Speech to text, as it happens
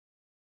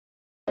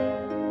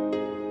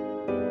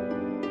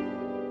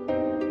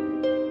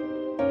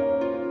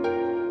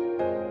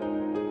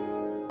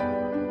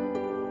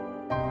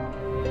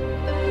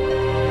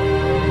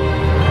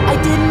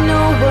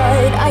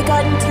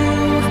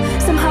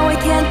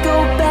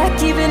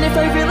even if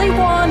I really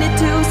wanted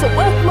to. So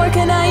what more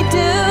can I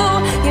do?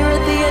 Here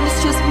at the end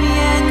it's just me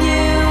and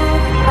you.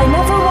 I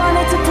never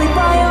wanted to play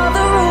by all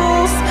the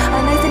rules. A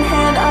knife in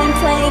hand, I'm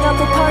playing out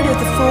the part of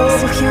the fool.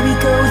 So here we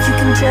go, you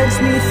can judge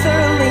me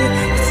thoroughly.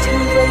 It's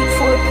too late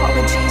for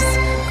apologies.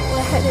 Go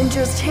ahead and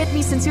just hit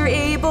me since you're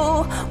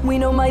able. We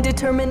know my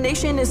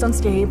determination is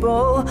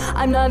unstable.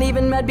 I'm not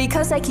even mad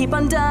because I keep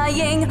on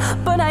dying,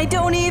 but I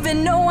don't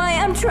even know why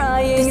I'm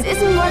trying. This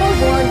isn't what I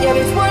want, yet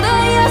it's what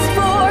I asked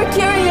for.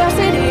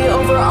 Curiosity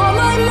over all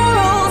my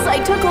morals. I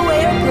took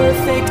away a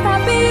perfect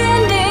happy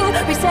ending,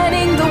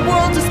 resetting the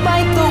world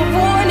despite the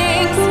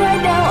warnings.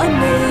 Right now I'm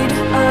made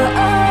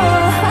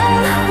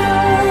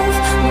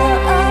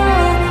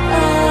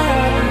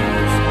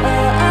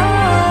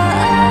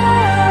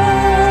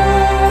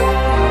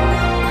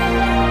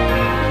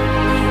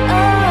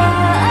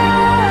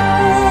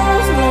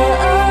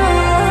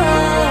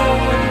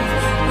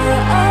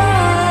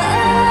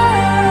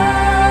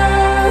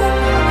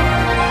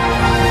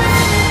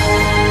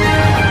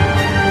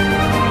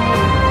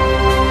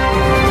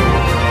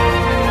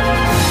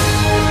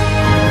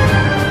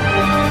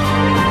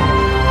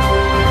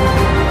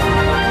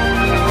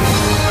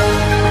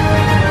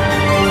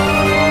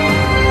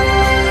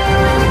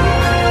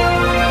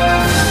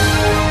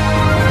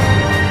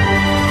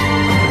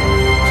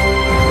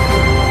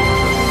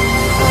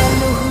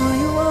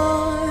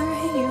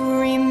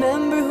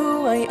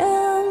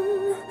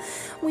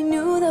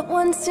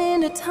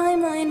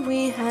timeline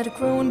we had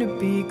grown to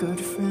be good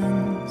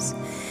friends,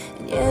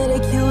 and yet I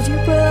killed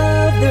your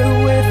brother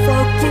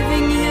without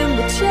giving him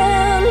a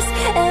chance.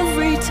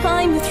 Every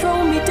time you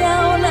throw me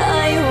down,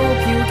 I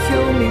hope you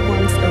kill me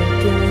once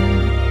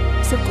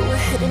again. So go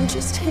ahead and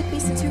just hit me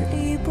since you're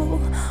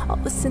able. All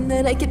the sin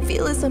that I can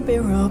feel is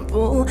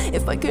unbearable.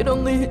 If I could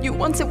only hit you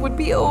once it would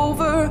be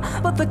over,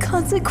 but the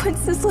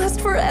consequences last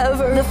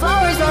forever. The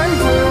flowers are in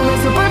bloom,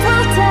 it's a bird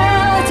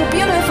hotel. It's a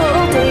beautiful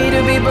day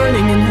to be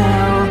burning in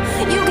hell.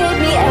 You gave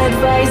me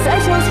advice, I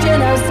chose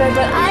genocide,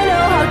 but I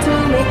know how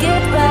to